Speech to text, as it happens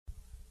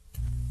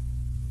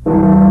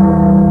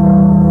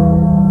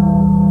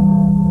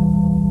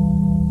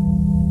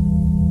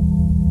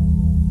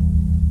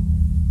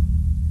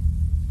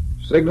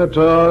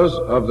Signators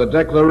of the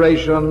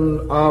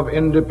Declaration of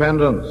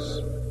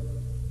Independence: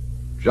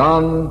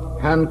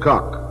 John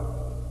Hancock,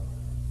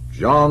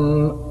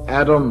 John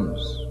Adams,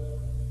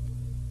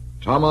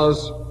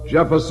 Thomas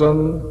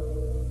Jefferson,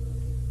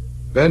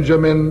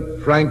 Benjamin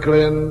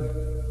Franklin.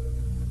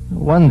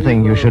 One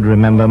thing you should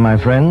remember, my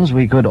friends,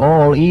 we could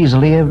all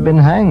easily have been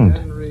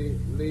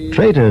hanged.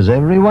 Traitors,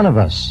 every one of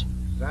us.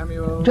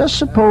 Just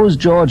suppose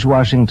George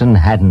Washington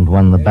hadn't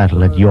won the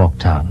battle at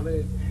Yorktown.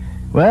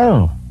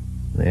 Well,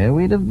 there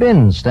we'd have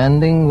been,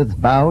 standing with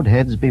bowed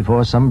heads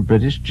before some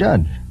British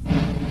judge.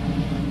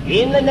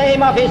 In the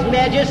name of His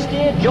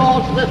Majesty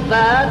George III,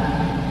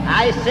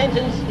 I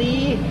sentence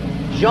thee,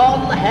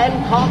 John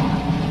Hancock,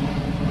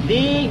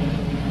 thee,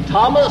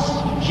 Thomas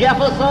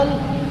Jefferson,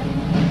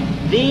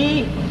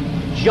 thee,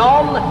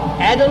 John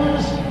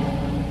Adams,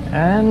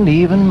 and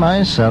even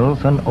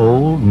myself, an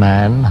old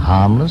man,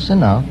 harmless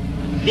enough,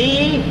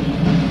 thee,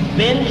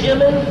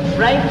 Benjamin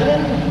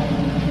Franklin.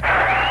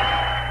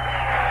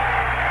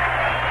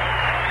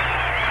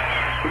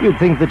 You'd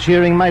think the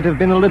cheering might have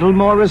been a little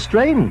more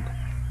restrained.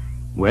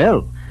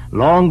 Well,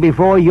 long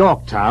before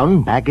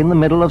Yorktown, back in the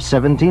middle of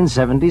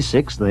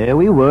 1776, there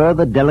we were,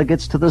 the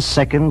delegates to the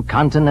Second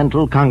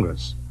Continental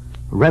Congress.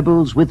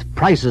 Rebels with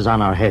prices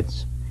on our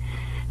heads.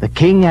 The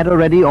king had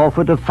already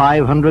offered a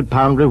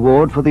 £500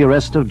 reward for the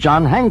arrest of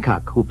John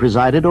Hancock, who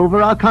presided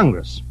over our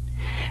Congress.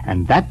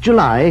 And that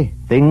July,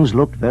 things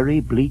looked very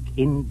bleak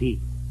indeed.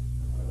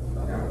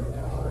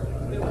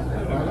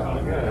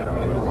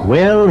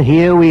 Well,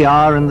 here we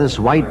are in this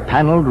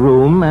white-paneled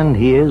room, and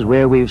here's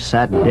where we've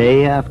sat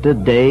day after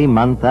day,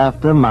 month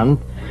after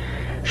month,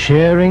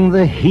 sharing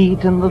the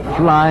heat and the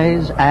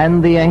flies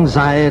and the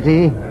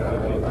anxiety.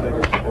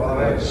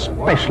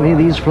 Especially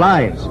these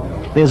flies.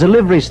 There's a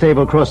livery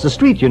stable across the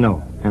street, you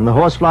know, and the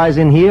horseflies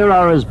in here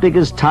are as big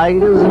as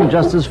tigers and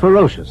just as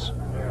ferocious.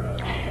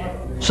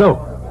 So,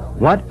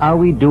 what are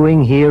we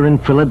doing here in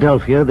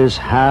Philadelphia, this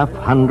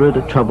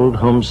half-hundred troubled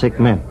homesick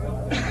men?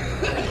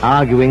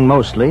 Arguing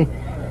mostly.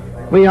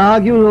 We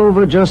argue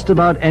over just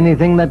about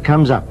anything that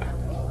comes up.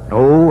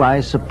 Oh,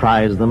 I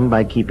surprise them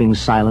by keeping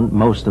silent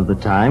most of the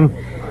time.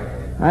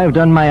 I've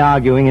done my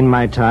arguing in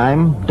my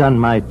time, done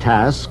my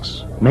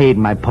tasks, made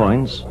my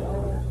points.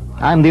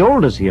 I'm the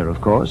oldest here,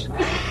 of course,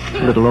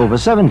 a little over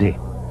 70.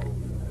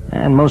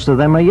 And most of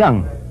them are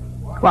young.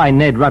 Why,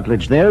 Ned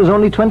Rutledge there is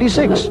only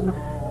 26.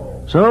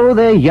 So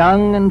they're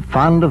young and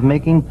fond of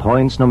making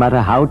points, no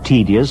matter how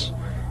tedious.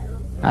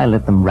 I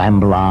let them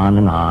ramble on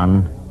and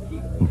on.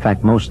 In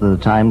fact, most of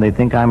the time they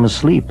think I'm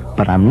asleep,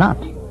 but I'm not.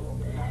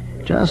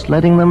 Just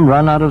letting them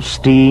run out of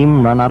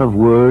steam, run out of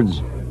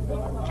words.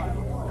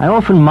 I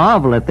often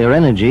marvel at their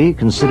energy,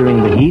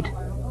 considering the heat.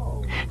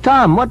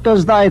 Tom, what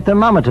does thy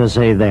thermometer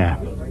say there?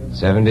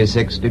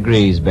 76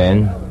 degrees,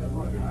 Ben.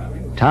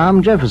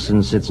 Tom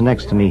Jefferson sits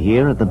next to me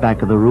here at the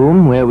back of the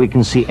room, where we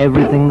can see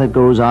everything that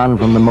goes on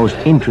from the most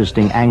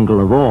interesting angle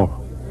of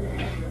all.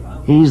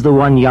 He's the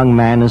one young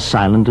man as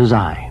silent as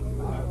I.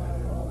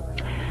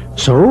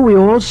 So we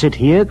all sit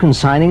here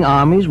consigning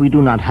armies we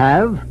do not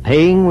have,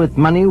 paying with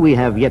money we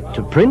have yet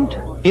to print,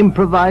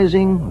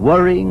 improvising,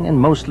 worrying, and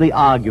mostly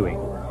arguing.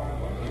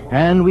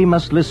 And we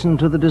must listen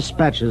to the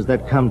dispatches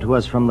that come to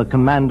us from the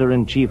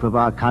commander-in-chief of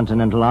our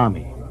Continental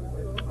Army.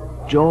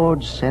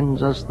 George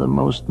sends us the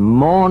most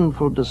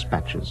mournful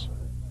dispatches.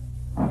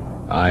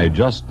 I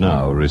just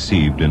now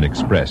received an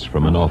express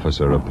from an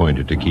officer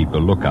appointed to keep a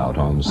lookout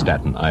on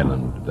Staten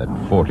Island that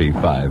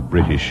 45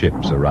 British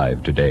ships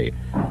arrived today.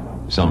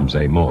 Some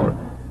say more,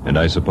 and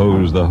I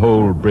suppose the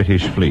whole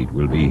British fleet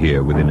will be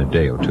here within a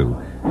day or two.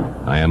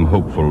 I am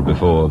hopeful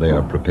before they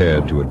are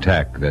prepared to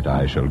attack that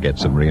I shall get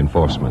some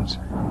reinforcements.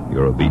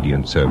 Your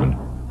obedient servant,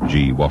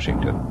 G.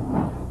 Washington.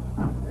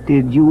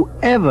 Did you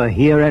ever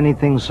hear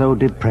anything so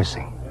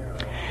depressing?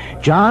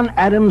 John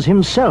Adams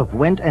himself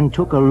went and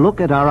took a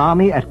look at our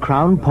army at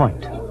Crown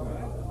Point.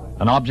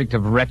 An object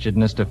of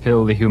wretchedness to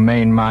fill the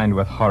humane mind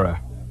with horror.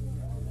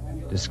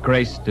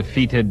 Disgraced,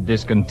 defeated,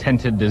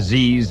 discontented,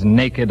 diseased,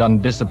 naked,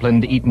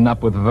 undisciplined, eaten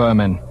up with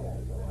vermin.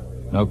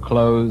 No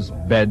clothes,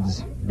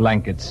 beds,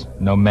 blankets,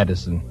 no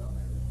medicine.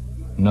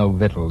 No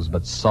victuals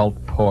but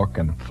salt pork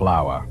and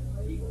flour.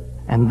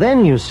 And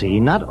then, you see,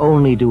 not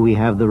only do we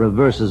have the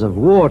reverses of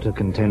war to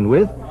contend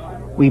with,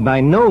 we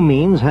by no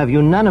means have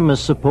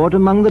unanimous support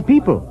among the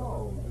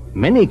people.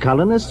 Many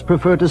colonists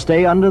prefer to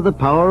stay under the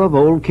power of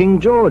old King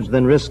George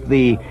than risk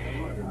the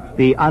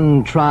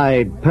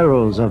untried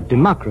perils of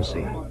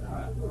democracy.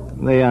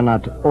 They are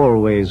not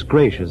always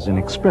gracious in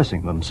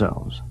expressing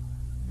themselves.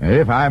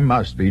 If I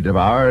must be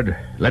devoured,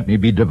 let me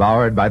be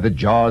devoured by the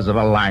jaws of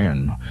a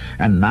lion,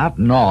 and not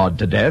gnawed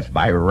to death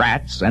by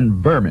rats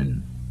and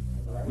vermin.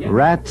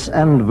 Rats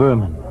and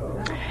vermin.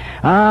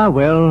 Ah,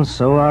 well,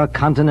 so our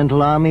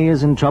Continental Army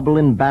is in trouble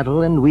in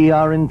battle, and we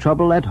are in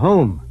trouble at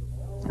home.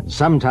 And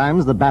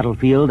sometimes the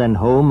battlefield and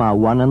home are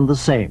one and the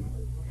same.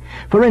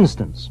 For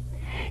instance,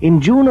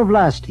 in June of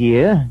last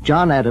year,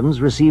 John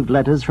Adams received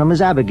letters from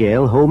his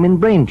Abigail home in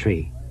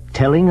Braintree,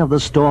 telling of the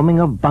storming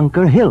of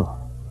Bunker Hill.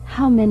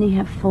 How many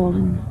have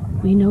fallen,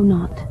 we know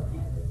not.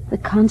 The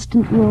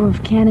constant roar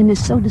of cannon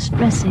is so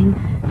distressing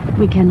that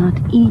we cannot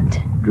eat,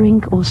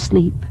 drink, or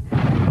sleep.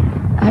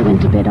 I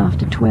went to bed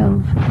after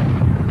 12,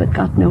 but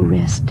got no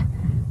rest.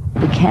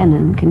 The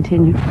cannon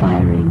continued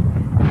firing,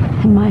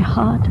 and my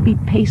heart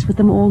beat pace with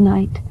them all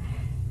night.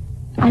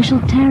 I shall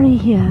tarry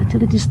here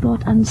till it is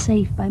thought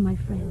unsafe by my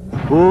friends.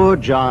 Poor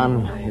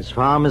John. His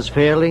farm is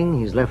failing.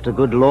 He's left a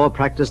good law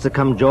practice to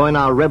come join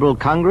our rebel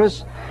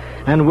Congress.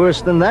 And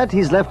worse than that,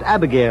 he's left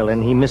Abigail,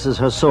 and he misses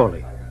her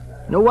sorely.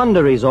 No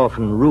wonder he's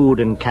often rude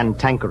and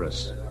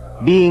cantankerous.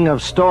 Being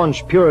of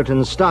staunch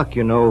Puritan stock,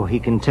 you know, he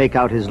can take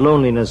out his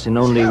loneliness in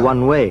only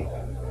one way: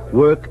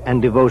 work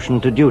and devotion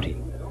to duty.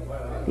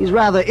 He's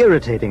rather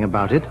irritating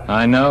about it.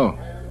 I know.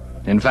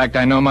 In fact,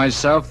 I know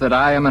myself that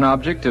I am an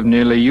object of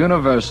nearly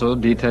universal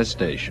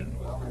detestation.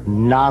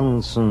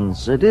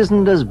 Nonsense. It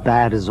isn't as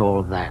bad as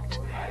all that.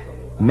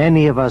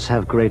 Many of us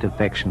have great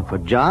affection for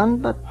John,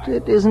 but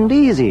it isn't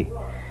easy.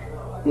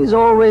 He's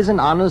always an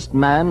honest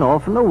man,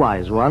 often a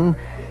wise one.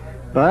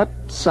 But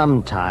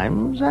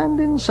sometimes, and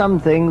in some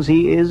things,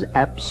 he is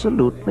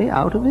absolutely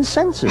out of his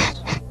senses.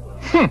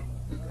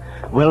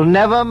 Well,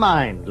 never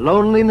mind.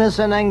 Loneliness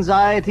and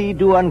anxiety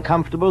do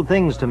uncomfortable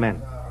things to men.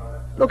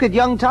 Look at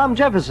young Tom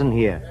Jefferson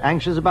here,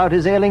 anxious about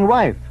his ailing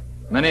wife.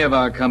 Many of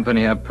our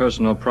company have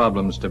personal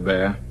problems to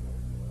bear.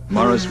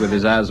 Morris with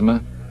his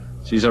asthma,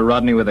 Caesar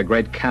Rodney with a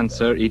great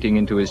cancer eating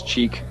into his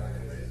cheek.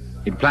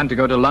 He'd planned to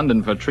go to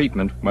London for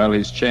treatment. Well,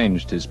 he's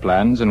changed his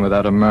plans, and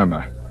without a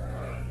murmur.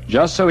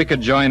 Just so he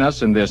could join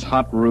us in this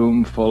hot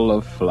room full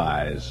of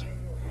flies.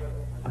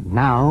 But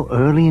now,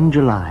 early in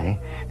July,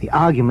 the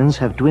arguments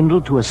have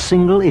dwindled to a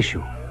single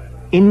issue: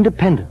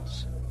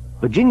 independence.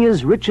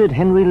 Virginia's Richard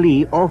Henry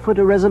Lee offered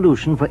a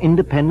resolution for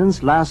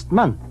independence last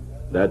month.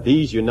 That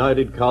these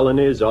united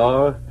colonies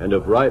are, and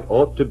of right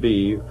ought to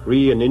be,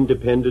 free and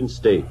independent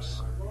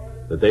states.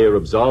 That they are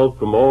absolved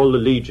from all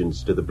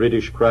allegiance to the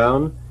British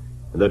Crown,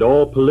 and that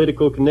all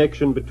political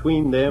connection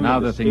between them now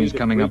and the thing is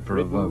coming up for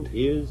a Britain vote.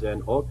 Is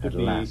and ought to At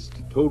be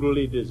last.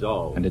 totally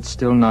dissolved. And it's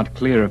still not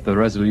clear if the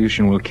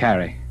resolution will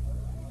carry.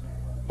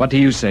 What do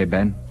you say,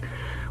 Ben?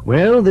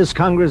 Well, this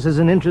Congress is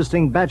an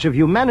interesting batch of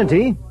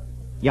humanity.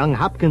 Young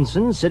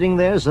Hopkinson sitting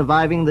there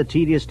surviving the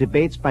tedious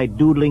debates by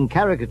doodling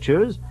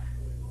caricatures.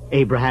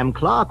 Abraham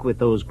Clark with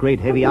those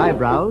great heavy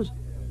eyebrows.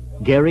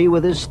 Gary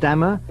with his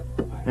stammer.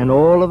 And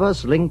all of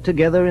us linked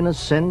together in a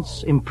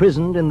sense,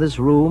 imprisoned in this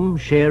room,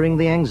 sharing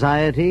the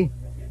anxiety.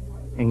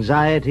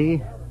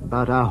 Anxiety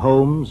about our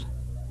homes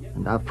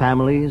and our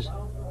families,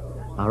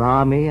 our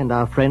army and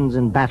our friends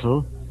in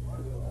battle.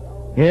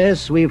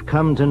 Yes, we've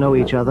come to know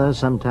each other,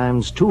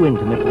 sometimes too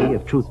intimately,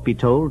 if truth be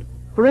told.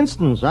 For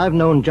instance, I've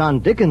known John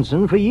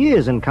Dickinson for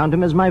years and count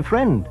him as my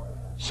friend.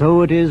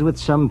 So it is with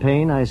some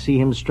pain I see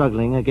him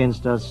struggling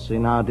against us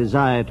in our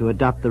desire to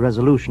adopt the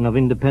resolution of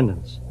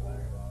independence.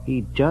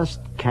 He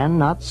just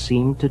cannot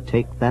seem to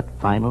take that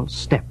final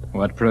step.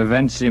 What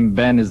prevents him,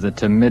 Ben, is the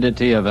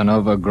timidity of an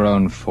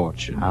overgrown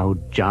fortune. Now,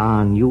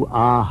 John, you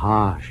are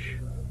harsh.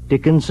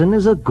 Dickinson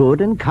is a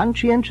good and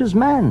conscientious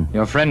man.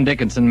 Your friend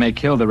Dickinson may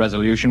kill the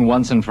resolution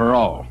once and for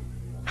all.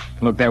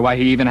 Look there, why,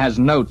 he even has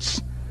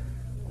notes.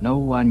 No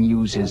one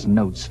uses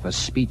notes for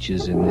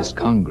speeches in this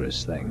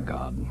Congress, thank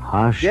God.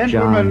 Hush,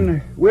 Gentlemen,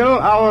 John. will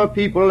our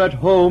people at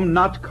home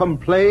not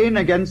complain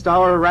against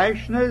our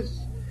rashness?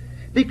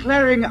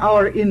 Declaring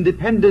our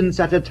independence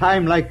at a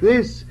time like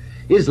this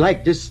is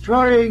like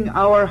destroying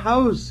our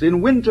house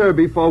in winter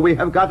before we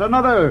have got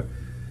another.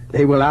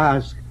 They will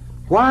ask,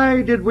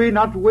 why did we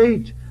not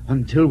wait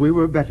until we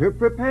were better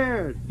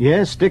prepared?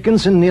 Yes,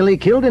 Dickinson nearly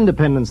killed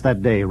independence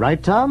that day,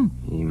 right, Tom?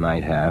 He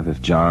might have if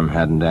John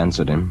hadn't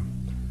answered him.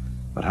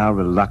 But how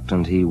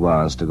reluctant he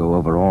was to go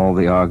over all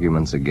the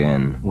arguments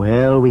again.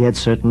 Well, we had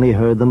certainly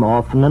heard them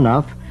often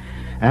enough,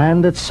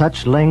 and at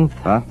such length.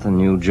 But the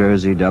New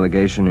Jersey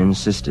delegation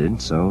insisted,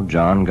 so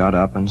John got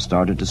up and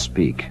started to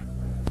speak.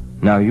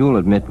 Now, you'll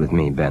admit with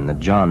me, Ben, that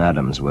John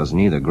Adams was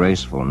neither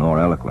graceful nor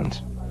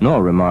eloquent,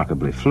 nor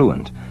remarkably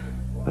fluent,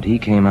 but he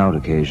came out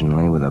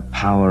occasionally with a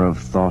power of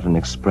thought and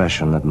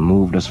expression that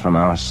moved us from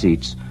our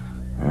seats,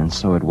 and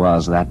so it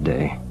was that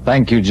day.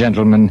 Thank you,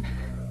 gentlemen.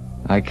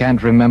 I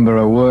can't remember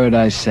a word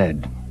I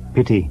said.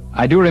 Pity.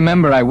 I do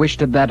remember I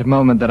wished at that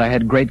moment that I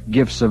had great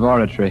gifts of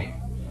oratory.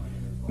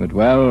 But,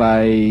 well,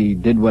 I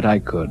did what I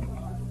could.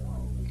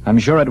 I'm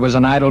sure it was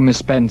an idle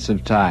misspence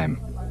of time.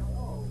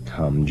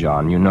 Come,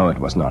 John, you know it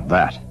was not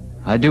that.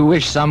 I do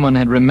wish someone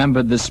had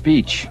remembered the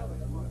speech.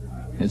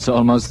 It's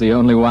almost the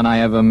only one I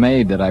ever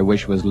made that I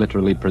wish was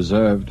literally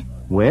preserved.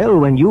 Well,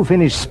 when you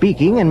finished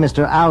speaking and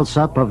Mr.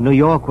 Alsop of New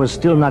York was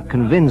still not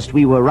convinced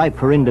we were ripe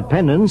for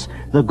independence,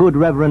 the good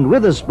Reverend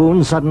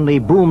Witherspoon suddenly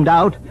boomed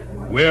out,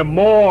 "We're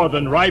more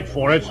than ripe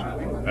for it,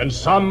 and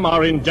some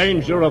are in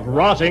danger of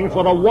rotting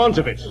for the want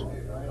of it."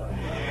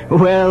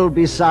 Well,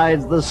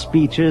 besides the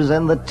speeches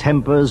and the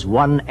tempers,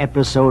 one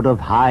episode of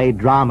high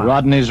drama.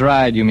 Rodney's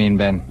ride, you mean,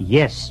 Ben?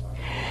 Yes.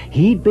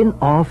 He'd been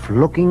off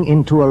looking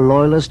into a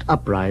Loyalist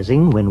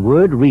uprising when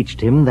word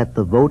reached him that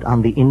the vote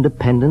on the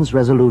independence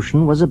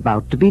resolution was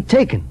about to be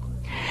taken.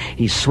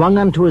 He swung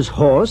onto his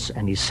horse,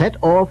 and he set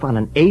off on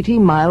an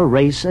 80-mile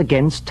race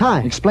against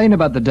time. Explain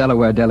about the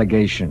Delaware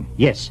delegation.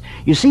 Yes.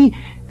 You see,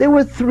 there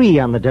were 3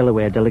 on the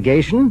Delaware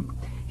delegation.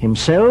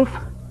 Himself,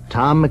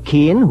 Tom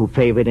McKeon, who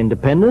favored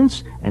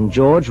independence, and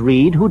George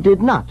Reed, who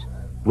did not.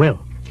 Well,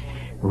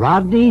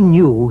 Rodney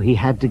knew he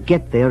had to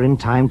get there in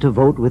time to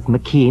vote with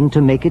McKeon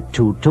to make it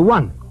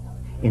 2-1.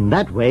 In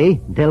that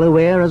way,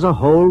 Delaware as a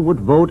whole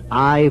would vote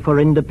aye for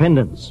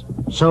independence.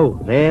 So,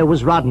 there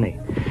was Rodney,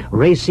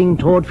 racing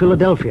toward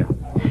Philadelphia.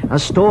 A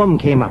storm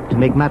came up to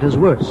make matters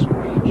worse.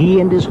 He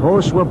and his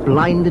horse were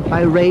blinded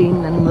by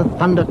rain, and the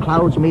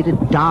thunderclouds made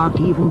it dark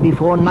even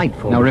before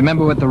nightfall. Now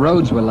remember what the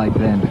roads were like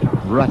then.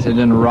 Rutted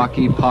and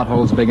rocky,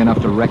 potholes big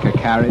enough to wreck a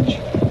carriage,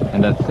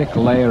 and a thick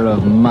layer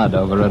of mud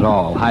over it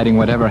all, hiding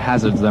whatever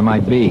hazards there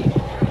might be.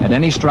 At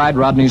any stride,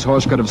 Rodney's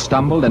horse could have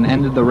stumbled and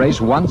ended the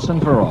race once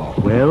and for all.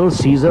 Well,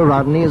 Caesar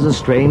Rodney is a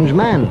strange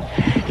man.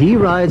 He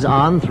rides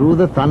on through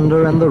the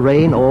thunder and the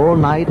rain all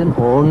night and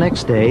all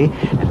next day,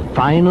 and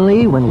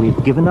finally, when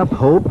we've given up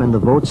hope and the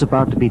vote's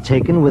about to be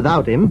taken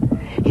without him,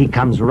 he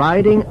comes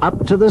riding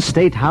up to the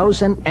State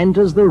House and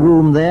enters the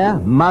room there,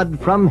 mud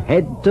from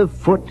head to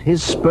foot,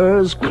 his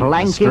spurs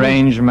clanking. A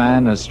strange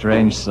man, a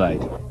strange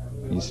sight.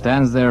 He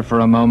stands there for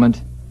a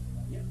moment,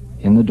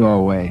 in the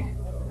doorway,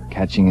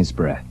 catching his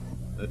breath.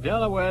 The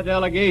Delaware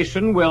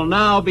delegation will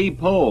now be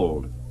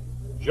polled.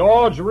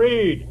 George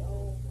Reed,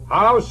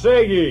 how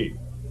say ye?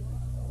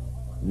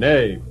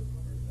 Nay.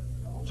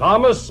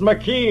 Thomas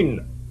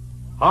McKeon,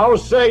 how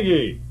say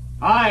ye?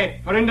 Aye,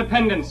 for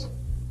independence.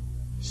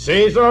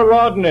 Caesar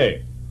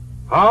Rodney,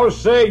 how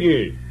say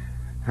ye?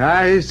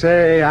 I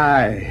say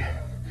aye.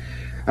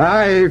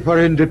 Aye for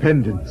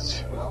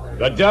independence.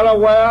 The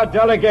Delaware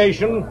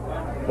delegation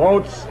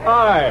votes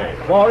aye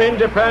for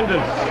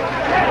independence.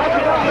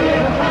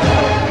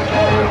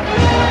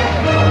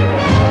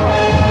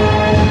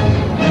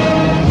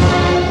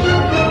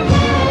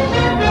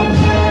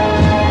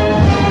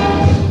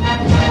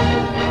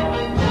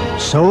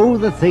 So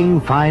the thing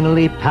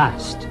finally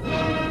passed.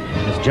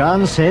 As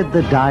John said,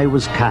 the die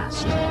was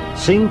cast.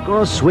 Sink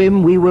or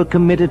swim, we were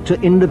committed to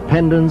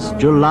independence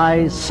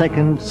July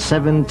 2nd,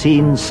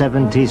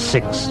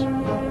 1776.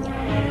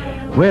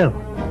 Well,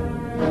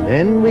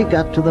 then we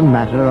got to the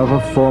matter of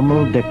a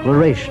formal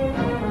declaration.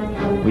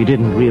 We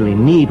didn't really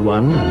need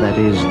one, that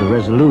is, the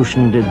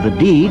resolution did the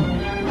deed,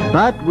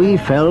 but we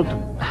felt...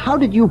 How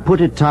did you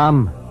put it,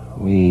 Tom?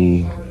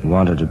 We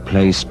wanted to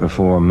place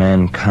before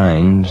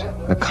mankind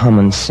the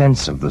common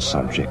sense of the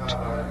subject,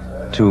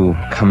 to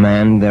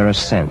command their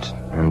assent,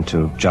 and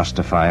to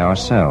justify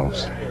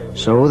ourselves.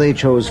 So they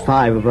chose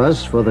 5 of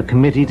us for the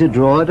committee to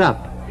draw it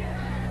up.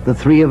 The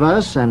 3 of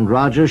us and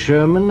Roger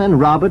Sherman and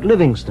Robert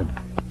Livingston.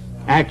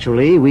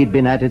 Actually, we'd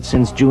been at it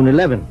since June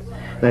 11th.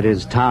 That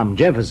is, Tom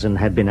Jefferson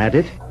had been at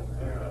it.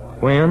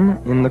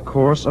 When, in the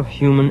course of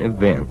human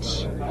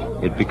events,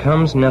 it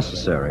becomes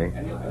necessary...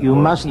 You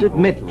must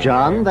admit,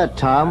 John, that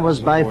Tom was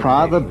by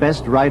far the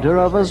best writer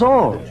of us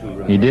all.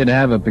 He did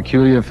have a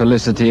peculiar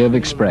felicity of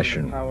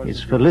expression.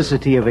 His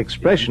felicity of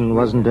expression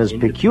wasn't as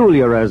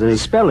peculiar as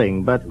his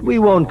spelling, but we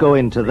won't go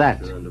into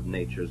that. ...of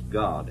nature's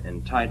God,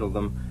 entitle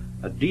them,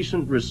 "A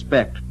decent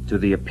respect to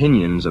the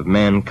opinions of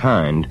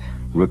mankind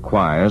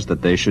requires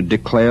that they should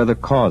declare the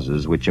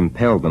causes which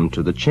impel them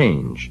to the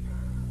change.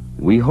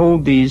 We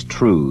hold these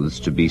truths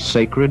to be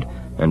sacred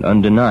and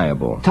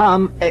undeniable."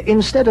 Tom,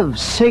 instead of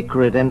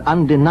sacred and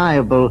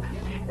undeniable,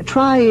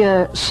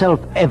 try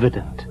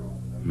self-evident.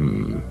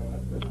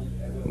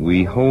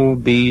 We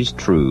hold these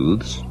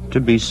truths to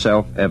be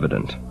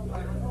self-evident,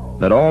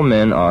 that all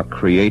men are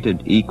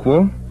created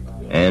equal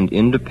and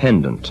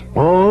independent.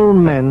 All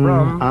men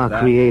are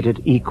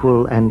created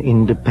equal and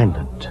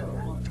independent.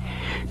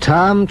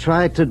 Tom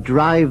tried to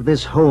drive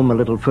this home a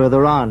little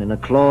further on in a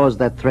clause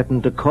that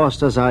threatened to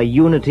cost us our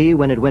unity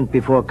when it went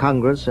before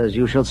Congress, as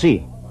you shall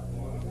see.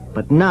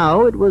 But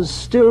now it was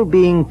still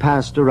being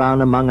passed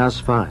around among us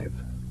 5.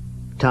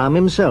 Tom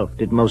himself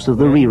did most of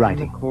the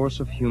rewriting. In the course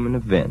of human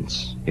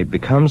events, it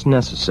becomes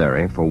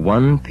necessary for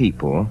one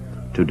people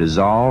to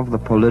dissolve the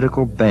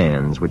political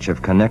bands which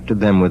have connected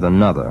them with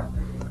another,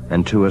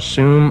 and to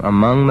assume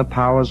among the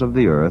powers of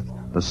the earth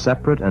the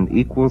separate and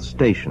equal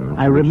station.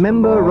 I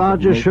remember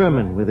Roger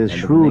Sherman with his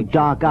shrewd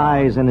dark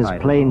eyes and his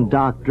plain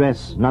dark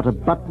dress, not a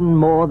button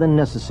more than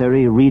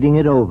necessary, reading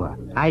it over.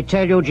 I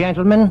tell you,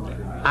 gentlemen,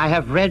 I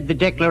have read the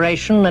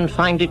Declaration and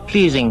find it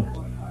pleasing.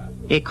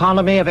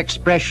 Economy of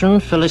expression,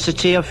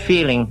 felicity of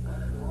feeling.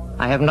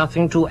 I have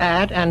nothing to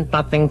add and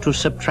nothing to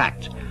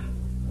subtract.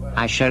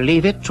 I shall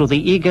leave it to the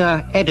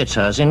eager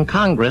editors in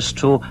Congress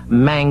to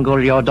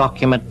mangle your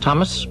document,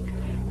 Thomas.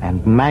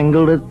 And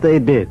mangled it they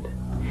did.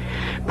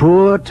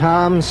 Poor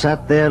Tom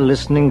sat there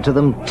listening to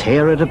them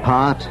tear it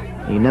apart.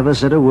 He never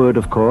said a word,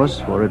 of course,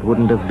 for it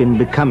wouldn't have been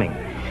becoming.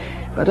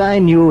 But I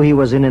knew he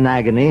was in an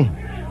agony.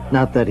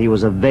 Not that he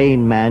was a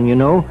vain man, you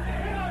know.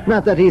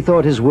 Not that he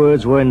thought his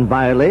words were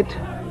inviolate.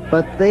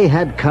 But they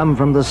had come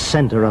from the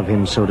center of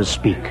him, so to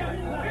speak.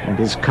 And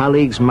his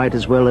colleagues might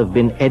as well have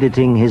been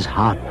editing his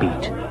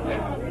heartbeat.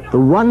 The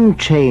one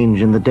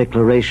change in the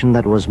Declaration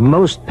that was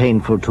most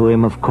painful to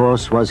him, of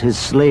course, was his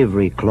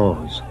slavery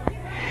clause.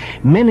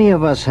 Many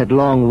of us had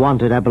long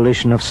wanted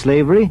abolition of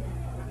slavery.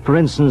 For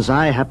instance,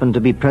 I happened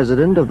to be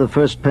president of the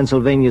first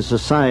Pennsylvania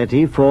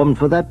Society formed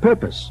for that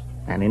purpose.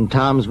 And in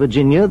Toms,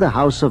 Virginia, the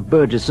House of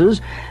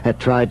Burgesses had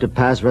tried to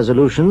pass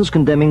resolutions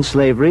condemning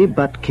slavery,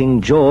 but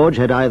King George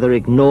had either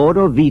ignored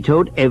or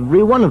vetoed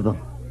every one of them.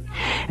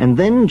 And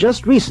then,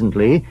 just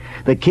recently,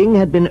 the king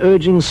had been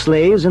urging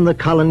slaves in the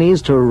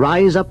colonies to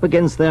rise up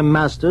against their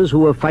masters who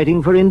were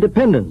fighting for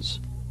independence.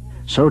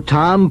 So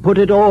Tom put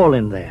it all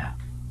in there.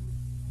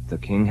 The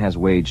king has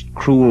waged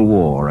cruel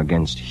war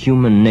against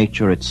human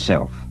nature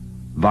itself,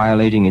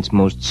 violating its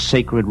most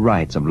sacred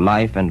rights of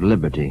life and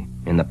liberty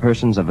in the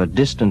persons of a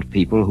distant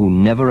people who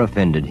never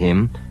offended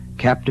him,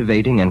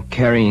 captivating and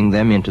carrying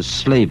them into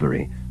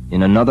slavery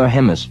in another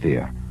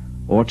hemisphere,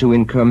 or to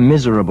incur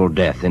miserable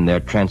death in their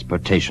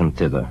transportation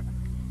thither.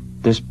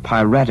 This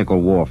piratical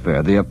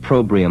warfare, the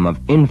opprobrium of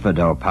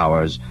infidel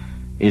powers,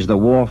 is the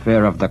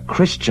warfare of the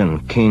Christian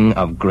king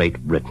of Great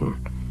Britain,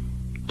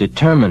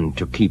 determined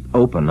to keep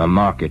open a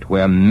market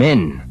where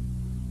men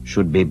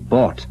should be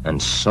bought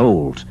and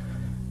sold.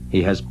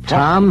 He has...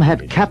 Tom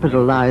had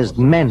capitalized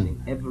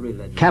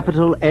men.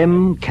 Capital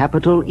M,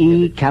 capital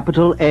E,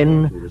 capital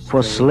N,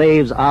 for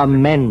slaves are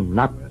men,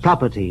 not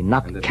property,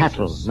 not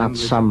cattle, not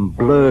some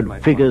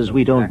blurred figures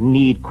we don't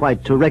need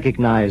quite to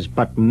recognize,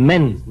 but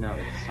men.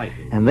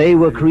 And they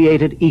were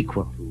created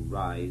equal.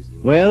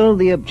 Well,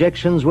 the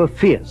objections were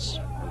fierce.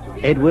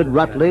 Edward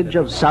Rutledge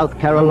of South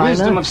Carolina...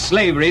 The wisdom of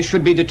slavery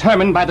should be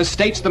determined by the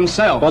states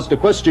themselves. But the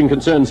question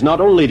concerns not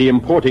only the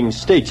importing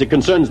states, it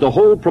concerns the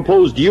whole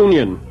proposed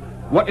union.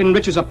 What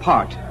enriches a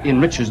part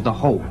enriches the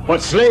whole.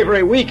 But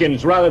slavery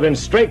weakens rather than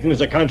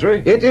strengthens a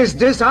country. It is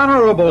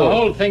dishonorable. The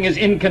whole thing is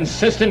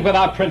inconsistent with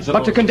our principles.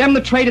 But to condemn the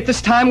trade at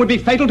this time would be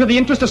fatal to the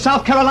interest of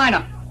South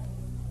Carolina.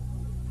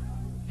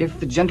 If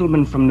the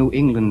gentlemen from New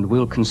England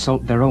will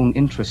consult their own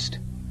interest,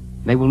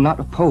 they will not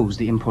oppose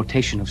the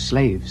importation of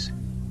slaves.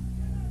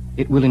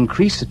 It will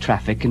increase the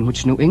traffic in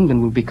which New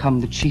England will become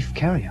the chief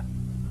carrier.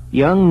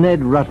 Young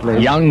Ned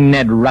Rutledge... Young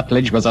Ned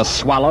Rutledge was a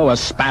swallow, a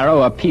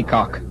sparrow, a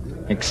peacock.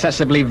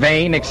 Excessively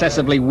vain,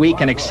 excessively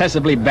weak, and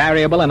excessively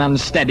variable and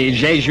unsteady,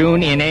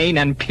 jejune, inane,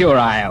 and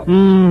puerile.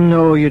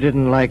 No, you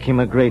didn't like him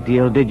a great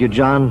deal, did you,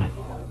 John?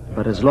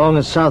 But as long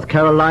as South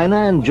Carolina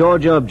and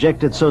Georgia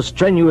objected so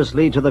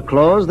strenuously to the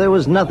clause, there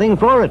was nothing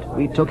for it.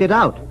 We took it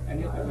out.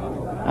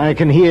 I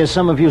can hear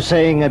some of you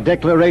saying a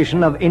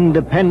Declaration of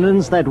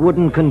Independence that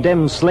wouldn't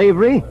condemn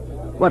slavery.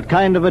 What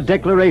kind of a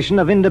Declaration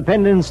of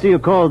Independence do you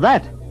call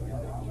that?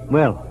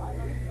 Well,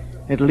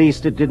 at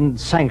least it didn't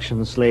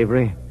sanction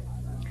slavery.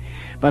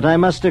 But I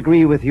must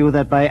agree with you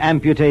that by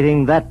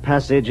amputating that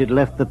passage, it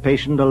left the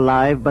patient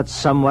alive but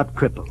somewhat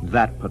crippled.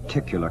 That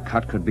particular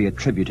cut could be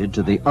attributed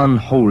to the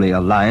unholy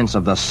alliance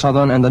of the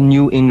Southern and the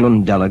New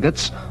England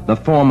delegates, the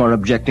former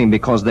objecting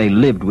because they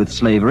lived with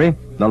slavery,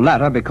 the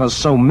latter because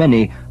so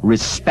many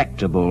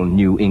respectable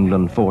New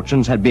England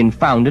fortunes had been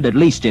founded, at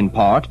least in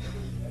part,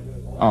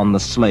 on the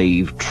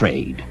slave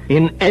trade.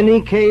 In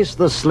any case,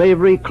 the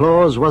slavery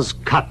clause was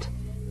cut.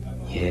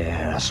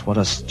 Yes, what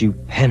a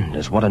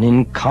stupendous, what an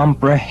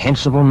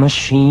incomprehensible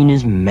machine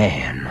is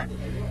man.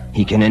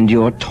 He can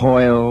endure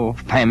toil,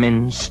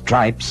 famine,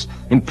 stripes,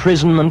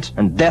 imprisonment,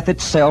 and death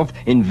itself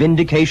in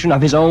vindication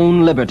of his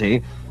own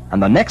liberty,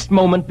 and the next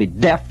moment be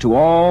deaf to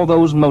all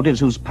those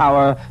motives whose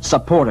power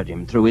supported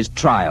him through his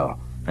trial,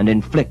 and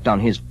inflict on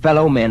his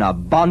fellow men a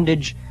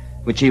bondage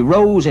which he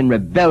rose in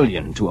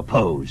rebellion to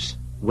oppose.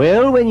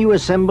 Well, when you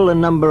assemble a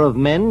number of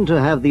men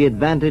to have the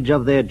advantage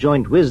of their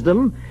joint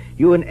wisdom,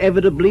 you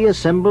inevitably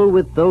assemble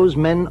with those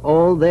men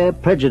all their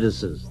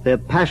prejudices, their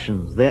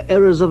passions, their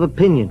errors of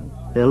opinion,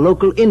 their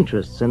local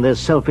interests, and their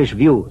selfish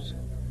views.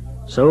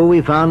 So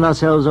we found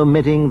ourselves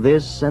omitting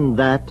this and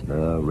that.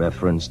 The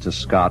reference to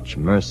Scotch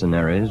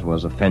mercenaries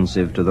was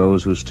offensive to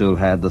those who still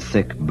had the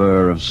thick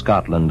burr of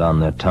Scotland on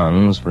their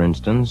tongues, for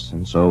instance,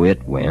 and so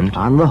it went.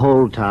 On the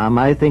whole, Tom,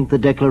 I think the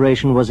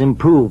Declaration was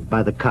improved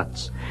by the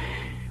cuts.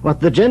 What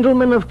the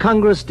gentlemen of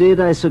Congress did,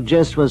 I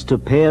suggest, was to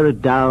pare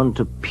it down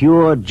to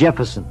pure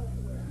Jefferson.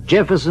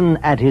 Jefferson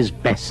at his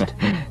best.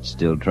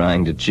 Still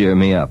trying to cheer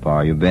me up,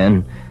 are you,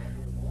 Ben?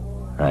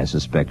 I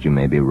suspect you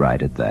may be right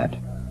at that.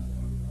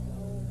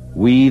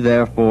 We,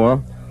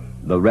 therefore,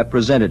 the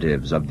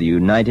representatives of the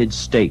United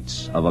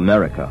States of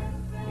America,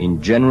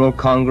 in General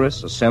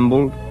Congress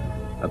assembled,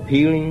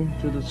 appealing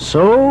to the...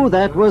 So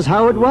that was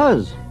how it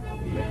was.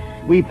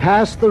 We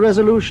passed the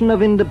Resolution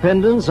of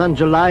Independence on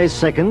July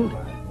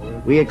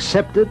 2nd. We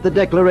accepted the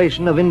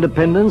Declaration of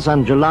Independence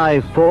on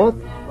July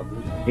 4th.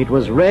 It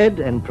was read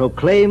and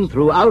proclaimed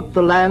throughout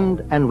the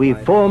land, and we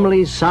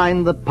formally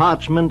signed the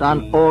parchment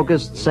on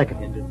August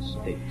 2nd.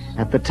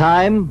 At the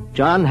time,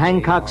 John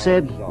Hancock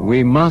said,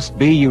 "We must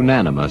be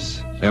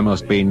unanimous. There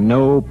must be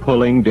no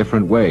pulling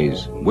different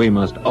ways. We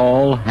must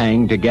all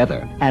hang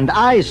together." And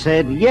I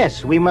said,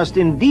 yes, we must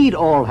indeed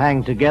all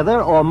hang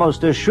together, or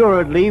most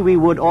assuredly we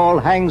would all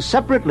hang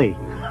separately.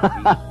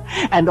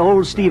 And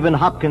old Stephen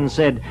Hopkins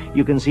said,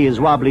 you can see his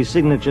wobbly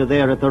signature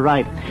there at the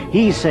right,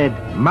 he said,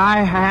 "My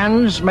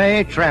hands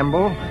may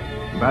tremble,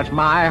 but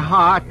my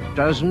heart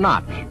does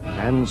not."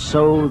 And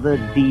so the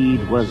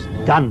deed was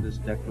done. This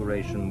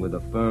declaration, with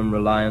a firm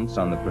reliance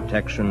on the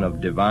protection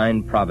of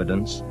divine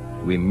providence,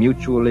 we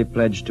mutually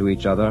pledge to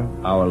each other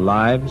our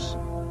lives,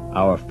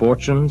 our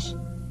fortunes,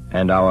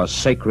 and our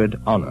sacred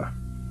honor.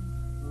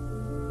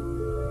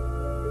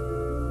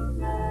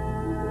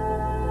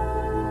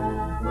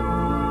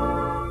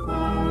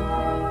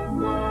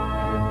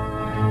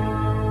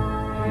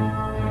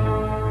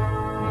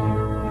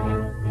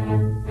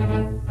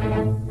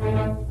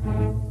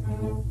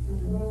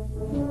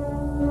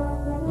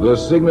 The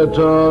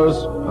signators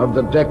of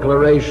the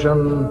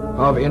Declaration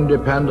of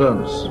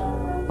Independence: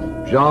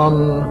 John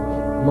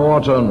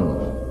Morton,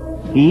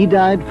 He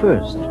died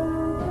first.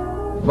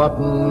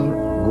 Button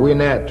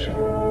Gwinnett,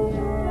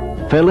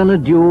 Fell in a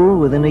duel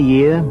within a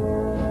year.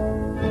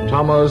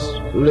 Thomas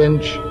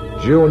Lynch,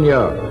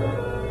 Jr.,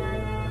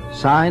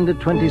 Signed at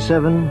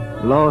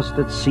 27, lost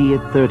at sea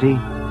at 30.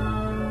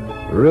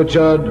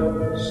 Richard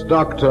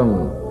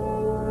Stockton,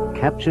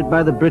 Captured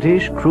by the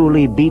British,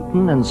 cruelly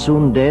beaten and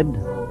soon dead.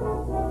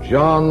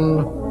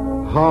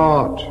 John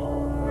Hart,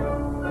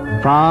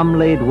 Farm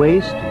laid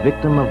waste,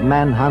 victim of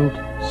manhunt,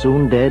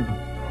 soon dead.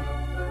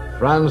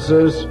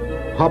 Francis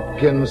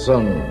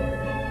Hopkinson,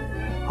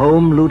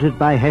 Home looted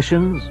by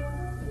Hessians.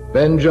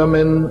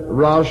 Benjamin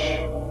Rush,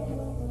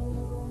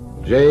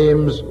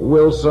 James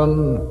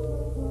Wilson,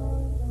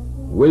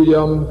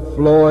 William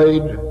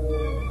Floyd.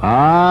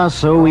 Ah,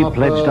 so we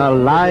pledged our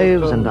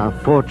lives and our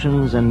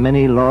fortunes, and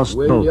many lost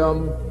both.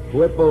 William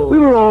Whipple. We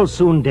were all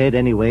soon dead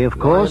anyway, of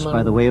course,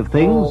 by the way of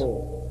things.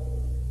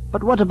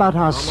 But what about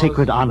our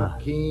sacred honor?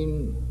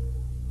 Keene,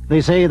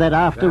 They say that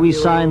after we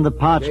signed the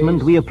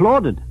parchment, we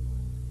applauded.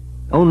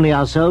 Only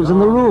ourselves in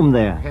the room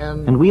there,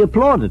 and we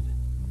applauded.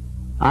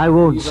 I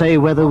won't say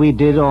whether we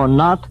did or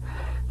not.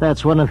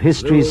 That's one of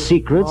history's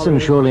secrets,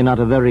 and surely not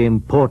a very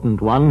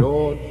important one.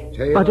 George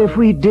Taylor, But if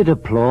we did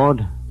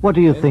applaud, what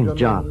do you think,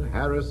 John? Benjamin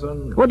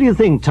Harrison, What do you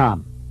think,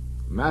 Tom?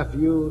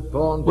 Matthew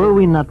Thornton, Were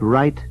we not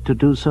right to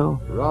do so?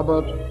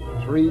 Robert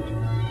Treat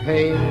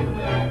Hayne,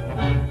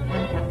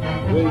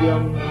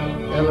 William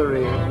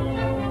Ellery,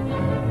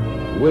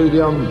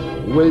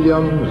 William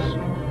Williams,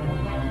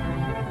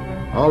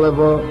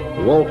 Oliver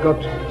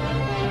Wolcott,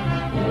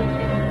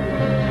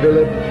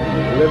 Philip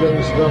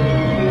Livingston,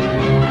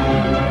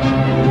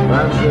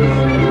 Francis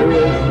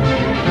Lewis,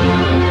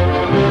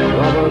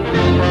 Robert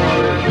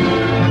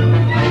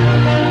Morris.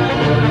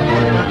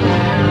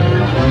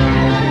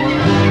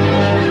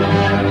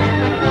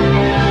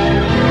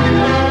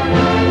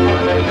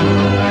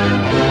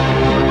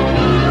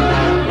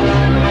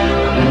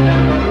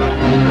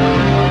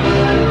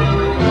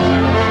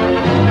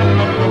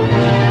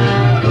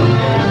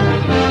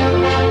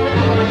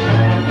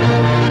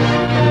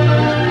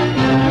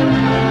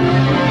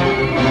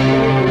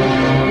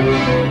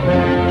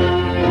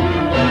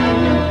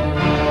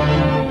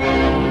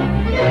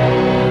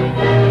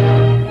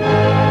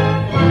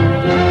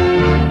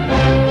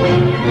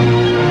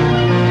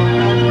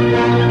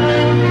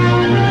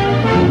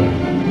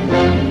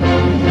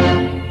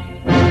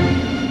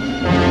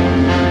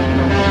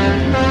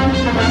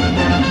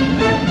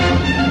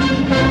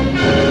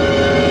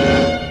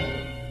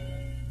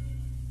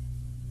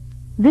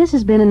 This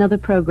has been another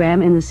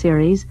program in the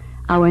series,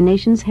 Our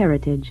Nation's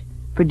Heritage,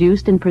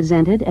 produced and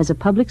presented as a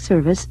public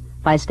service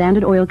by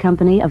Standard Oil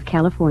Company of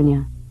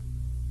California.